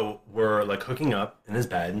 So we're like hooking up in his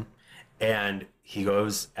bed, and he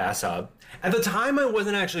goes ass up. At the time, I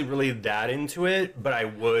wasn't actually really that into it, but I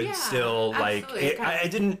would still like it. I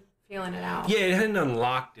didn't feeling it out. Yeah, it hadn't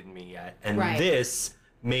unlocked in me yet, and this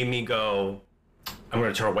made me go. I'm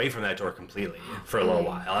going to turn away from that door completely for a little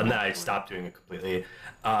while, and then I stopped doing it completely,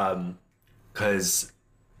 because,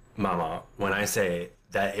 Mama, when I say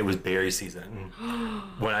that it was berry season,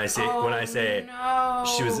 when I say no.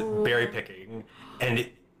 she was berry picking, and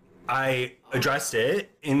I addressed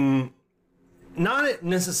it in not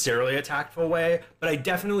necessarily a tactful way, but I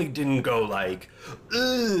definitely didn't go like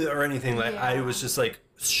ugh, or anything. Like I was just like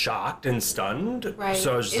shocked and stunned. Right.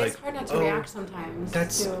 So I was just it's hard not to react sometimes.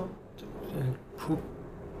 That's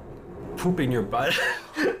poop in your butt.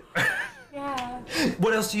 Yeah.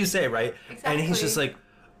 What else do you say, right? Exactly. And he's just like,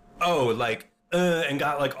 and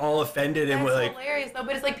got like all offended and That's like hilarious though.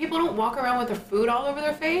 But it's like people don't walk around with their food all over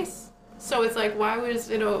their face. So it's like, why is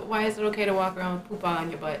it okay to walk around with poop on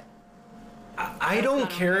your butt? I don't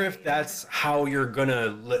care if that's how you're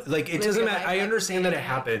gonna like. It doesn't matter. I understand that it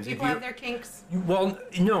happens. People have their kinks. Well,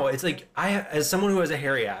 no, it's like as someone who has a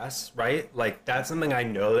hairy ass, right? Like that's something I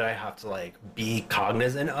know that I have to like be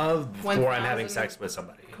cognizant of before I'm having sex with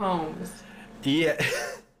somebody. Combs. Yeah.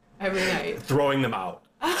 Every night. Throwing them out.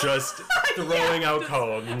 Just throwing out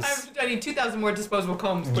combs. I need 2,000 more disposable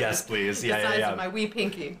combs, please. Yes, please. Yeah, the size yeah. of my wee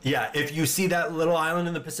pinky. Yeah, if you see that little island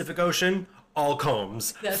in the Pacific Ocean, all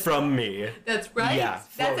combs from me. That's right. Yeah,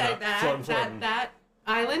 that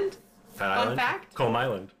island. Fun fact. Comb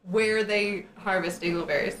Island. Where they harvest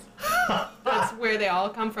dingleberries. That's where they all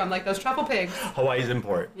come from, like those truffle pigs. Hawaii's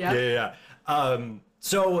import. Yep. Yeah.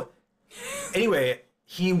 So, anyway,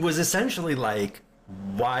 he was essentially like,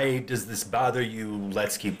 why does this bother you?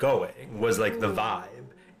 Let's keep going, was like the vibe.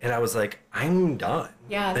 And I was like, I'm done.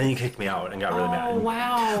 Yeah. Then he kicked me out and got really mad. Oh,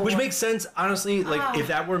 wow. Which makes sense, honestly. Like, if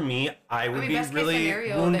that were me, I would be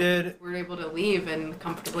really wounded. We're able to leave and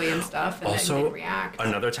comfortably and stuff and also, then react.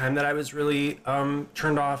 Another time that I was really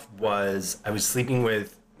turned off was I was sleeping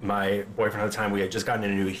with my boyfriend at the time. We had just gotten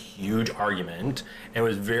into a huge argument and it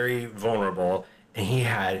was very vulnerable. And he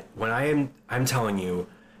had, I'm telling you,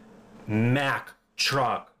 Mack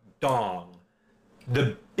truck dong,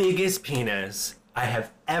 the biggest penis I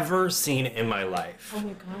have ever seen in my life. Oh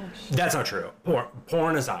my gosh. That's not true.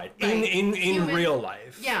 Porn aside. Right. In real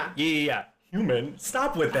life. Yeah. Yeah. Human.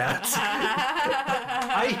 Stop with that.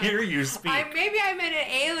 I hear you speak. Maybe I meant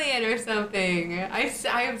an alien or something. I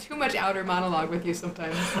have too much outer monologue with you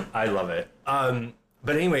sometimes. I love it.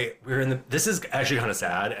 But anyway, this is actually kind of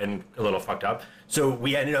sad and a little fucked up. So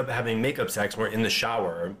we ended up having makeup sex. We're in the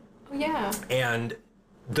shower. Oh yeah. And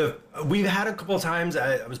we've had a couple of times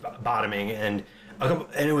I was bottoming and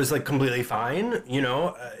it was like completely fine, you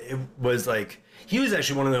know. It was like he was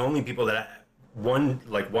actually one of the only people that one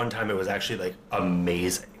time it was actually like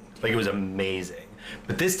amazing, like it was amazing.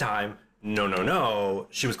 But this time, no,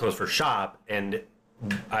 she was closed for shop and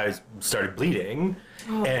I started bleeding,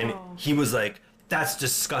 and he was like, "That's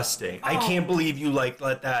disgusting. I can't believe you let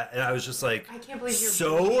that." And I was just like, I can't believe you're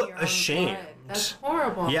so ashamed. That's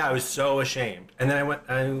horrible. Yeah, I was so ashamed. And then I went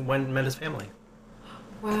and met his family.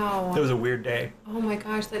 Wow. It was a weird day. Oh my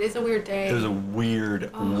gosh, that is a weird day. It was a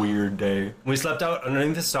weird day. We slept out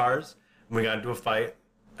underneath the stars, and we got into a fight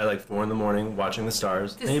at like 4 a.m. watching the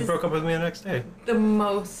stars, and he broke up with me the next day. The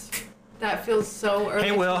most. That feels so early.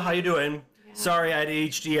 Hey, Will, how you doing? Yeah. Sorry, I had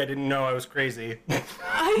ADHD. I didn't know I was crazy.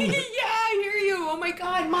 I hear you. Oh my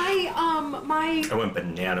god, my. I went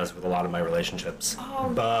bananas with a lot of my relationships.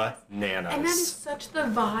 Oh, bananas. And that is such the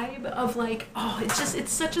vibe of like,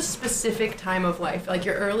 it's such a specific time of life. Like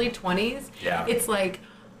your early 20s. Yeah. It's like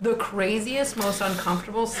the craziest, most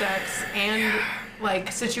uncomfortable sex and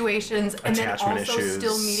like situations, and attachment then also issues.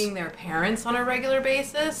 Still meeting their parents on a regular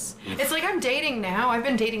basis. It's like I'm dating now. I've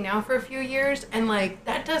been dating now for a few years, and like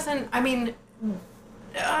that doesn't. I mean.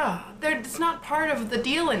 It's not part of the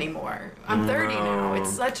deal anymore. I'm 30 now.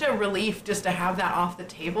 It's such a relief just to have that off the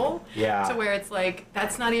table. Yeah. To where it's like,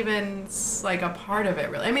 that's not even like a part of it,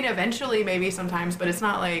 really. I mean, eventually, maybe sometimes, but it's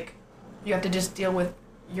not like you have to just deal with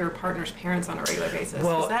your partner's parents on a regular basis.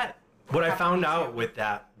 Well, what I found out with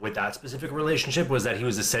that specific relationship was that he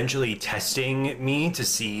was essentially testing me to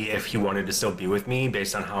see if he wanted to still be with me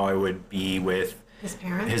based on how I would be with his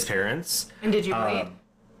parents. And did you bleed?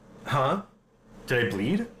 Huh? Did I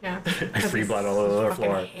bleed? Yeah. I free blood all over the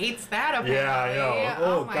floor. Hates that apparently. Yeah, I know.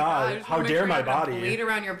 Oh my God. How dare my body bleed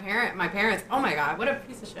around my parents. Oh my God, what a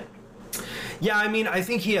piece of shit. Yeah, I mean, I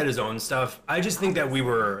think he had his own stuff. I just think that we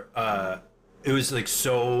were it was like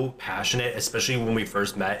so passionate, especially when we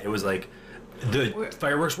first met. It was like the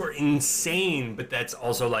fireworks were insane, but that's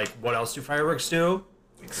also like, what else do fireworks do?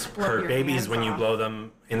 Hurt babies when you blow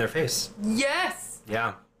them in their face. Yes.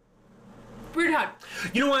 Yeah. Weird how.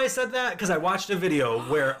 You know why I said that? Because I watched a video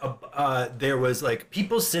where there was like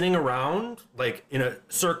people sitting around like in a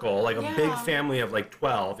circle, like a big family of like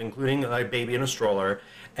 12, including a baby in a stroller,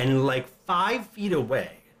 and like 5 feet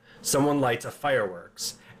away, someone lights a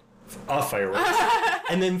fireworks,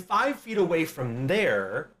 and then 5 feet away from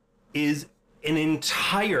there is an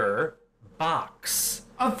entire box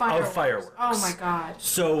of fireworks. Oh my God.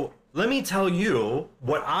 So let me tell you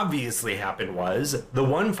what obviously happened was the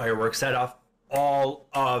one firework set off all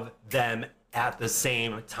of them at the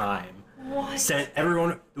same time. What? Sent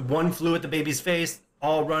everyone, one flew at the baby's face,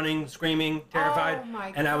 all running, screaming, terrified. Oh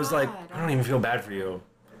my God. And I was like, I don't even feel bad for you.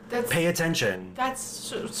 Pay attention. That's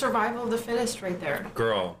survival of the fittest right there.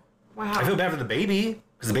 Girl. Wow. I feel bad for the baby,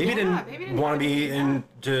 because the baby didn't want to be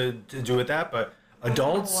to do with that, but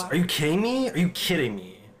adults, are you kidding me? Are you kidding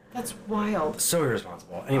me? That's wild. So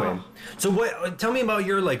irresponsible. Anyway, so what? Tell me about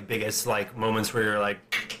your like biggest like moments where you're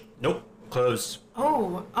like, nope, closed.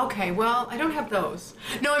 Oh, okay. Well, I don't have those.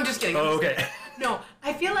 No, I'm just kidding. Okay. No,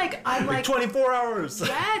 I feel like I'm like 24 hours.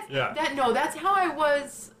 Yeah. That's how I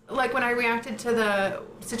was. Like when I reacted to the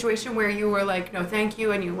situation where you were like, no, thank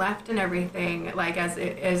you, and you left and everything, like as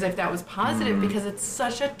if that was positive, because it's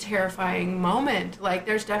such a terrifying moment. Like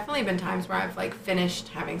there's definitely been times where I've like finished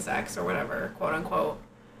having sex or whatever, quote unquote,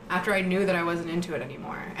 after I knew that I wasn't into it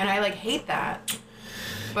anymore, and I like hate that.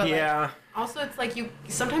 But yeah. Like, also, it's like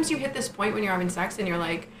sometimes you hit this point when you're having sex and you're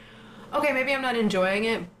like, okay, maybe I'm not enjoying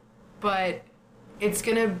it, but it's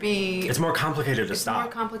gonna be. It's more complicated to stop. It's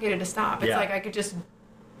more complicated to stop. It's like I could just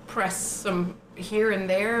press some here and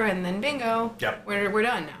there, and then bingo. Yep. We're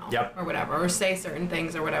done now. Yep. Or whatever, or say certain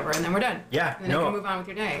things or whatever, and then we're done. Yeah. And then you can move on with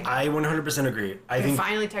your day. I 100% agree. I think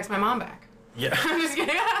finally text my mom back. Yeah. I'm just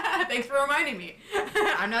kidding. Thanks for reminding me.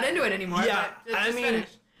 I'm not into it anymore. Yeah. But I mean, finish.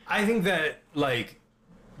 I think that like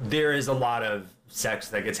there is a lot of sex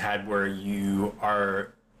that gets had where you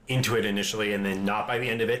are into it initially and then not by the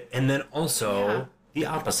end of it, and then also the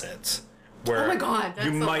opposite. Where oh my God, that's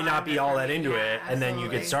you might not be all that into it, and then you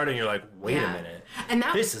get started and you're like, wait a minute. And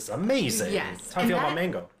this is amazing. Yes. That's how I feel about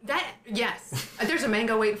mango. Yes. There's a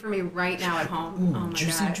mango waiting for me right now at home. Ooh, oh my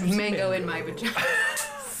juicy, God. juicy mango in my vagina.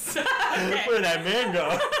 Okay. For that mango.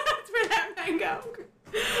 For that mango.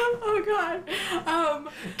 Oh God.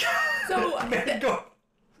 So mango.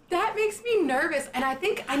 That makes me nervous, and I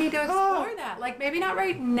think I need to explore that. Like, maybe not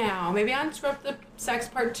right now. Maybe on Disrupt the Sex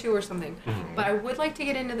Part 2 or something. Mm-hmm. But I would like to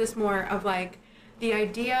get into this more of, like, the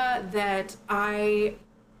idea that I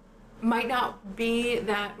might not be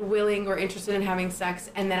that willing or interested in having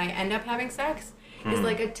sex, and then I end up having sex is,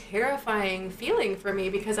 like, a terrifying feeling for me,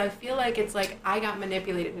 because I feel like it's like I got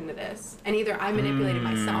manipulated into this. And either I manipulated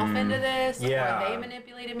myself into this, or they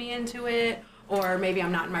manipulated me into it, or maybe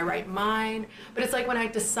I'm not in my right mind. But it's like when I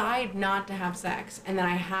decide not to have sex and then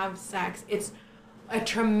I have sex, it's a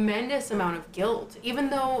tremendous amount of guilt, even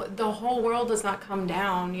though the whole world does not come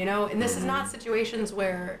down, you know. And this is not situations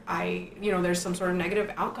where there's some sort of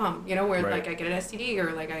negative outcome, you know, where like I get an STD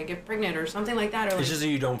or like I get pregnant or something like that. Or it's just that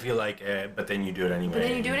you don't feel like it, but then you do it anyway. But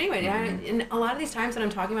then you do it anyway. And a lot of these times that I'm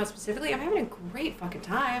talking about specifically, I'm having a great fucking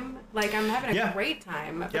time. Like, I'm having a great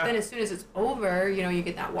time. But then as soon as it's over, you know, you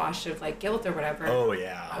get that wash of like guilt or whatever. Oh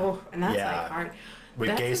yeah. Oh, and that's like hard.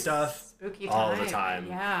 With gay stuff. Spooky time. All the time.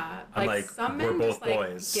 Yeah. I'm like some we're men both just, like,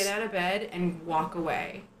 boys. get out of bed and walk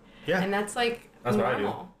away. Yeah. And that's like that's normal.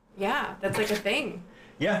 what I do. Yeah, that's like a thing.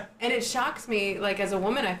 Yeah. And it shocks me, like as a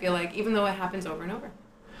woman, I feel like, even though it happens over and over.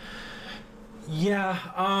 Yeah,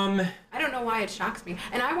 I don't know why it shocks me.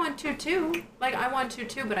 And I want to too. Like, I want to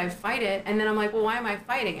too, but I fight it. And then I'm like, well, why am I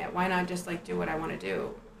fighting it? Why not just like do what I want to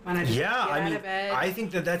do? Why not just get out of bed, I think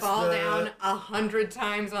that's fall down 100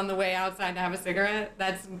 times on the way outside to have a cigarette?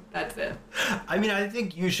 That's it. I mean, I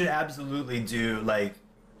think you should absolutely do, like,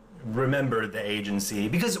 remember the agency.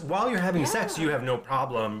 Because while you're having sex, you have no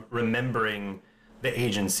problem remembering the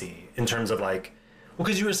agency in terms of, like... Well,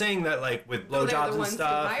 because you were saying that, like, with blowjobs and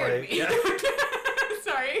stuff... Like, yeah.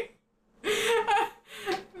 Sorry.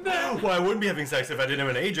 Well, I wouldn't be having sex if I didn't have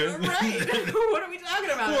an agent. Right. What are we talking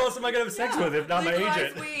about? Who else am I going to have sex with if not my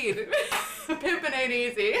agent? Weed. Pimping ain't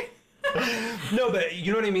easy. No, but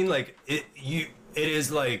you know what I mean? Like, it is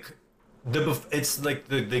like... It's like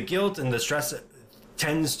the guilt and the stress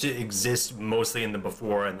tends to exist mostly in the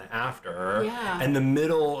before and the after. Yeah. And the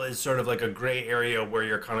middle is sort of like a gray area where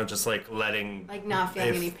you're kind of just like letting... Like not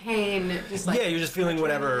feeling any pain. Just like you're just feeling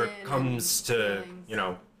whatever comes to, you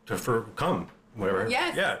know, come. Whatever.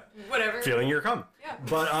 Yes. Yeah. Whatever. Feeling your cum. Yeah.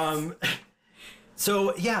 But,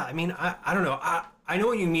 so, yeah, I mean, I don't know. I know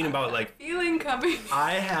what you mean about, like... Feeling coming.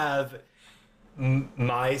 I have...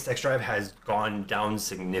 My sex drive has gone down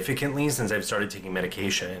significantly since I've started taking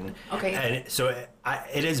medication. Okay. And so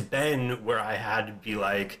it has been where I had to be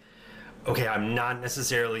like, okay, I'm not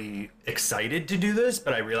necessarily excited to do this,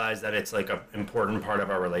 but I realize that it's like an important part of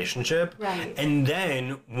our relationship. Right. And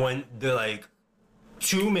then when the like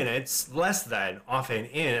 2 minutes less than often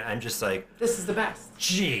in, I'm just like, this is the best.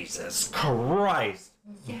 Jesus Christ.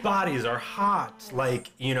 Yes. Bodies are hot. Like,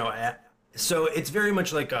 you know, so it's very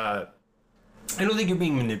much like a... I don't think you're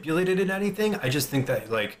being manipulated in anything. I just think that,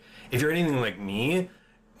 like, if you're anything like me,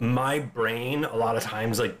 my brain a lot of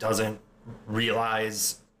times, like, doesn't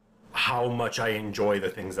realize how much I enjoy the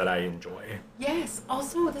things that I enjoy. Yes.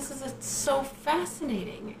 Also, this is so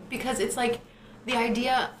fascinating because it's like the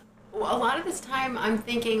idea... A lot of this time I'm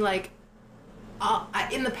thinking, like,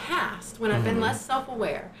 in the past, when I've been less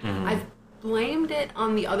self-aware, I've blamed it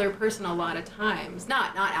on the other person a lot of times.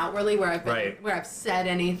 Not outwardly where I've been, where I've said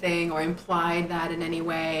anything or implied that in any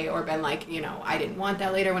way or been like, you know, I didn't want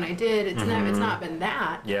that later when I did. It's not been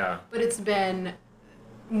that. Yeah. But it's been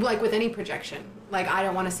like with any projection. Like, I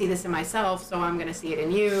don't want to see this in myself, so I'm going to see it in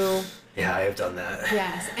you. Yeah, I have done that.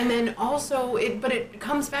 Yes. And then also it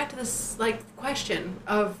comes back to this like question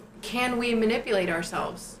of, can we manipulate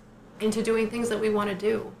ourselves into doing things that we want to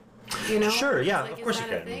do? You know? Sure, yeah, like, of course is you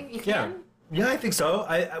that can. A thing? You yeah. can? Yeah, I think so.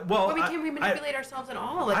 But can we manipulate ourselves at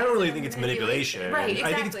all? Like, I don't really think it's manipulation. Right,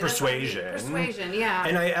 exactly. I think it's persuasion. Persuasion, yeah.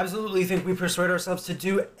 And I absolutely think we persuade ourselves to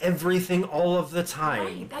do everything all of the time.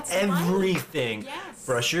 Right, that's everything. Yes.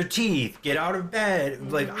 Brush your teeth, get out of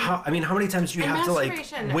bed. Like, how many times do you have to, like,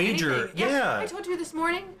 wager? Anything. Yeah. I told you this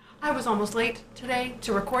morning, I was almost late today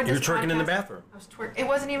to record this podcast. You were twerking in the bathroom. I was It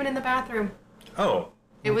wasn't even in the bathroom. Oh.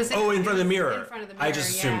 It was in front of the mirror. In front of the mirror. I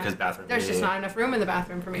just assumed because bathroom. There's just not enough room in the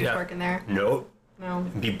bathroom for me to twerk in there. Nope. No.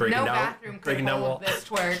 Be breaking no down. Bathroom breaking down wall. This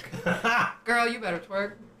twerk. Girl, you better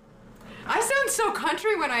twerk. I sound so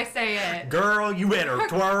country when I say it. Girl, you better twerk.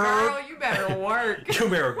 Girl, you better work. You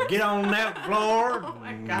better get on that floor. Oh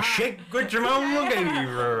my God. Shake what your mama gave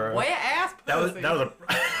her. Wet ass pussy. That was a.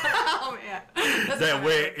 Oh man. That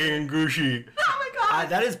wet and gushy. Oh my God.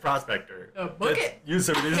 That is Prospector. A bucket. You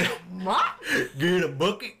said it is. Mop. Get a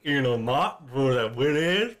bucket and a mop for that wet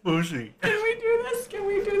ass pussy. Can we do this? Can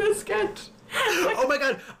we do this sketch? Oh my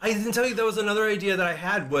God! I didn't tell you that was another idea that I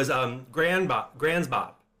had was Grand's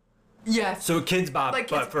Bop. Yes. So Kids Bop, like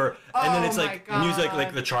but kids... for and then it's like God. music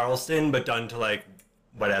like the Charleston, but done to like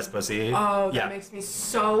wet ass pussy. Oh, that makes me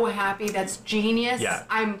so happy. That's genius. Yeah.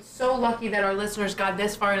 I'm so lucky that our listeners got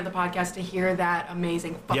this far into the podcast to hear that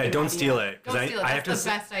amazing fucking don't idea. steal it Don't steal it. I have That's to.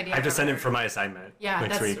 the best idea I have to send ever. it for my assignment. Yeah,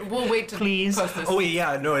 next week. We'll wait to Please. post this. Oh wait,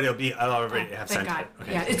 yeah, no, it'll be. I'll already have Thank sent God. it.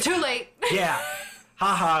 Okay. Yeah, it's too late. Yeah.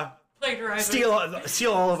 Haha. Plagiarizing.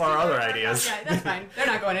 Steal all of our other ideas. Yeah, that's fine. They're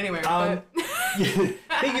not going anywhere. Thank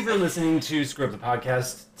but... you for listening to Screw Up the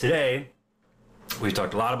Podcast. Today, we've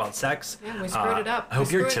talked a lot about sex. Yeah, we screwed it up. I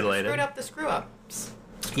hope you're titillated. We screwed up the screw up.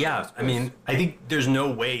 Yeah, I mean, I think there's no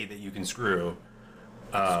way that you can screw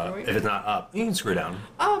if it's not up. You can screw down.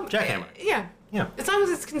 Jackhammer. Yeah. Yeah. As long as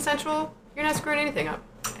it's consensual, you're not screwing anything up.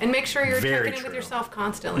 And make sure you're Very checking in with true. yourself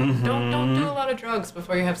constantly. Don't do a lot of drugs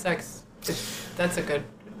before you have sex.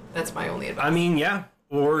 That's my only advice. I mean, yeah.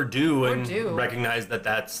 Or do do. recognize that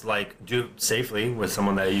that's like do safely with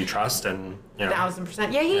someone that you trust and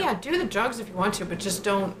 1,000%. Yeah. Do the drugs if you want to, but just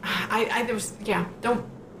don't. Don't.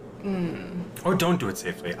 Or don't do it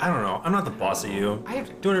safely. I don't know. I'm not the boss of you.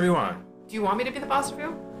 Do whatever you want. Do you want me to be the boss of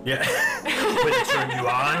you? Yeah. Would it turn you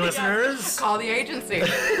on, listeners? Call the agency.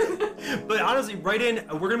 But honestly, write in.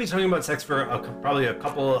 We're going to be talking about sex for probably a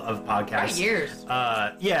couple of podcasts. Years.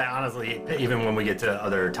 Yeah, honestly, even when we get to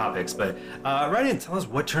other topics. But write in. Tell us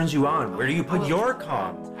what turns you on. Where do you put your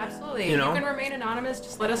comms? Absolutely. You know? can remain anonymous.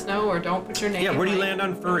 Just let us know, or don't put your name. Yeah, where do you land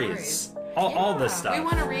on No furries? worries. All this stuff. We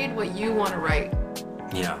want to read what you want to write.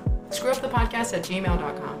 Yeah.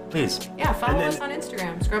 Screwupthepodcast@gmail.com. Please. Yeah, follow And then- us on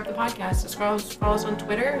Instagram, Screw Up the Podcast. Follow us on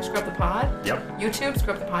Twitter, Screw Up the Pod. Yep. YouTube,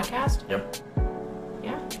 Screw Up the Podcast. Yep.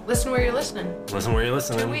 Yeah. Listen where you're listening. Listen where you're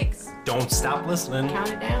listening. 2 weeks. Don't stop listening.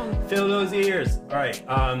 Count it down. Fill those ears. All right.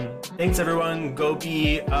 Thanks, everyone. Go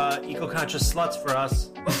be eco-conscious sluts for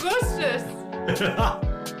us. Augustus.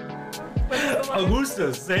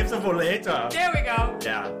 Augustus, save some for later. There we go.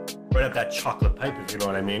 Yeah. Right up that chocolate pipe, if you know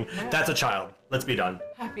what I mean. That's a child. Let's be done.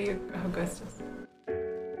 Happy Augustus.